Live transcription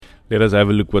Let us have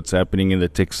a look what's happening in the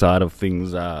tech side of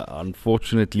things.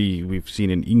 Unfortunately, we've seen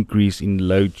an increase in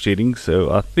load shedding,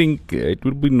 so I think it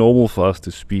would be normal for us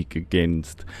to speak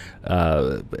against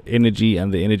energy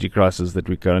and the energy crisis that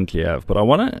we currently have. But I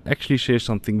want to actually share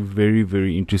something very,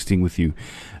 very interesting with you,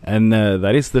 and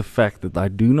that is the fact that I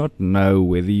do not know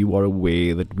whether you are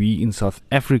aware that we in South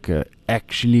Africa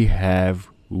actually have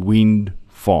wind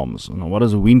farms. Now, what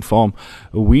is a wind farm?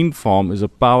 A wind farm is a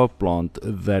power plant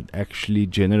that actually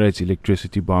generates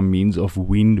electricity by means of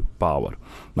wind power.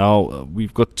 Now,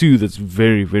 we've got two that's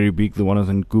very, very big. The one is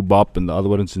in Kubab and the other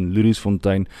one is in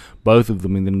Louisfontein, both of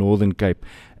them in the Northern Cape.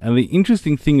 And the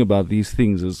interesting thing about these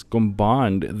things is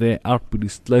combined, their output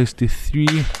is close to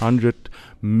 300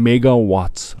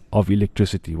 megawatts of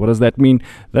electricity. What does that mean?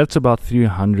 That's about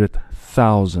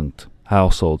 300,000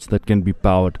 households that can be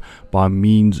powered by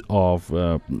means of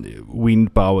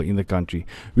wind power in the country.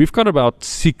 We've got about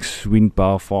 6 wind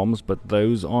power farms, but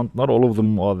those aren't, not all of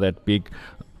them are that big.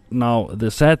 Now, the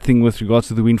sad thing with regards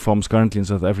to the wind farms currently in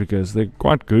South Africa is they're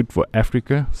quite good for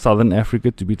Africa, Southern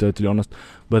Africa to be totally honest,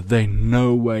 but they're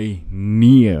no way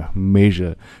near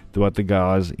measure to what the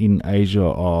guys in Asia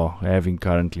are having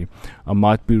currently. I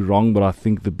might be wrong, but I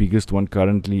think the biggest one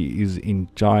currently is in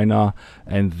China,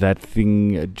 and that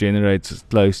thing generates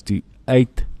close to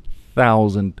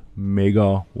 8,000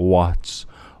 megawatts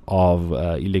of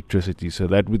electricity. So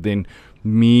that would then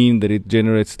mean that it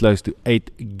generates close to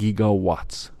 8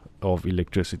 gigawatts of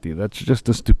electricity. That's just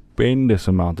a stupendous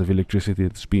amount of electricity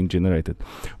that's being generated.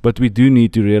 But we do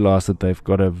need to realize that they've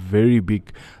got a very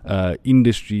big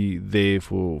industry there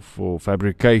for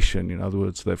fabrication. In other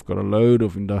words, they've got a load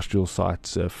of industrial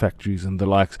sites, factories and the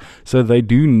likes. So they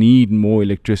do need more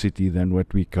electricity than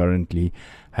what we currently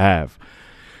have.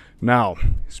 Now,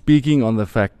 speaking on the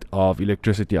fact of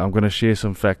electricity, I'm going to share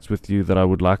some facts with you that I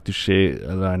would like to share.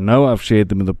 I know I've shared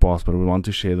them in the past, but I want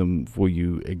to share them for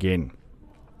you again.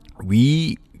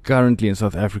 We currently in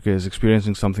South Africa is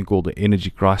experiencing something called the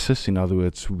energy crisis. In other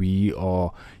words, we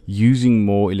are using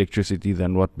more electricity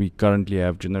than what we currently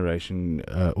have generating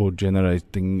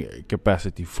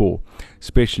capacity for,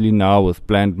 especially now with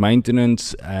planned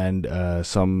maintenance and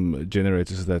some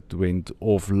generators that went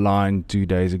offline 2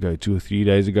 days ago, 2 or 3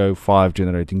 days ago. 5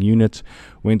 generating units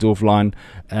went offline,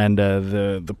 and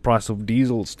the price of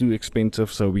diesel is too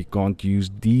expensive, so we can't use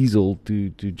diesel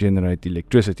to generate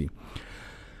electricity.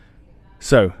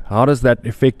 So, how does that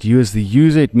affect you as the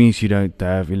user? It means you don't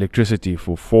have electricity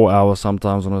for 4 hours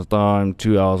sometimes on a time,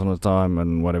 2 hours on a time,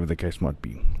 and whatever the case might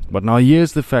be. But now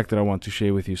here's the fact that I want to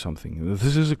share with you something.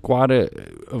 This is quite a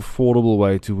affordable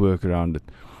way to work around it.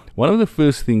 One of the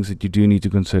first things that you do need to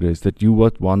consider is that you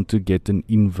would want to get an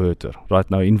inverter. Right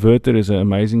now, inverter is an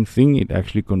amazing thing. It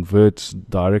actually converts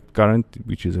direct current,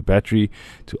 which is a battery,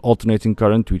 to alternating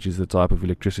current, which is the type of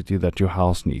electricity that your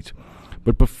house needs.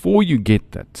 But before you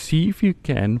get that, see if you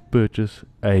can purchase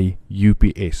a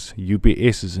UPS.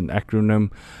 UPS is an acronym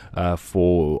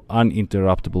for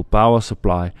uninterruptible power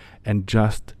supply, and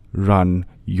just run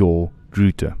your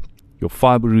router. Your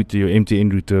fiber router, your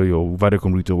MTN router, your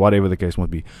Vodacom router, whatever the case might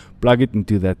be. Plug it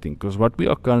into that thing. Because what we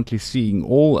are currently seeing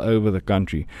all over the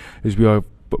country is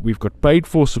we've got paid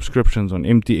for subscriptions on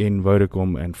MTN,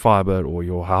 Vodacom and fiber, or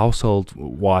your household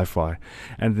Wi-Fi.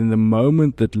 And then the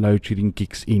moment that load shedding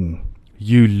kicks in,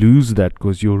 you lose that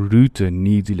because your router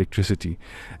needs electricity.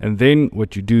 And then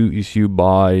what you do is you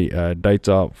buy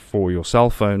data for your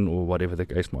cell phone or whatever the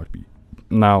case might be.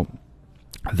 Now,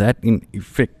 that in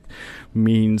effect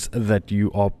means that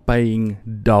you are paying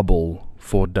double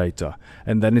for data.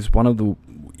 And that is one of the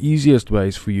easiest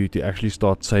ways for you to actually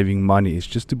start saving money, is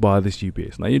just to buy this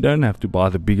UPS. Now, you don't have to buy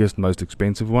the biggest, most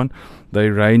expensive one. They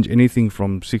range anything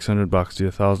from $600 to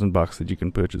 $1,000 that you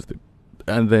can purchase them.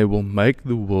 And they will make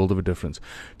the world of a difference.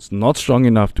 It's not strong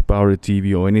enough to power a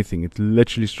TV or anything. It's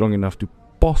literally strong enough to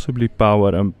possibly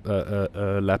power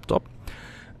a laptop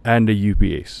and a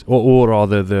UPS, or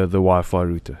rather the Wi-Fi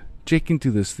router. Check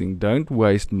into this thing. Don't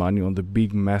waste money on the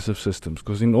big, massive systems,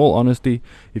 because in all honesty,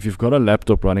 if you've got a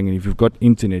laptop running and if you've got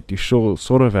internet, you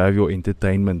sort of have your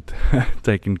entertainment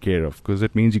taken care of, because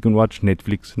it means you can watch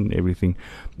Netflix and everything,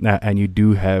 and you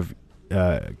do have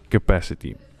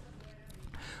capacity.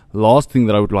 Last thing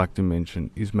that I would like to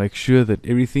mention is make sure that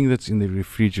everything that's in the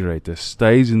refrigerator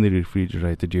stays in the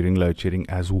refrigerator during load shedding,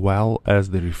 as well as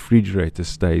the refrigerator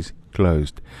stays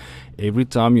closed. Every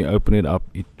time you open it up,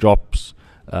 it drops.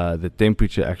 The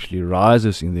temperature actually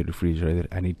rises in the refrigerator,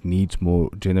 and it needs more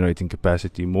generating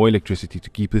capacity, more electricity to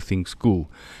keep the things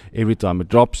cool. Every time it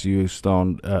drops, you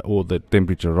stand, or the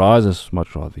temperature rises,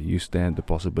 much rather, you stand the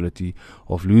possibility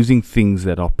of losing things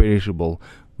that are perishable,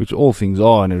 which all things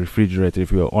are in a refrigerator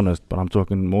if you are honest, but I'm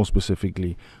talking more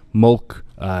specifically milk,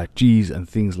 cheese and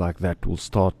things like that will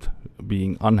start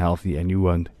being unhealthy and you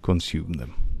won't consume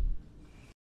them.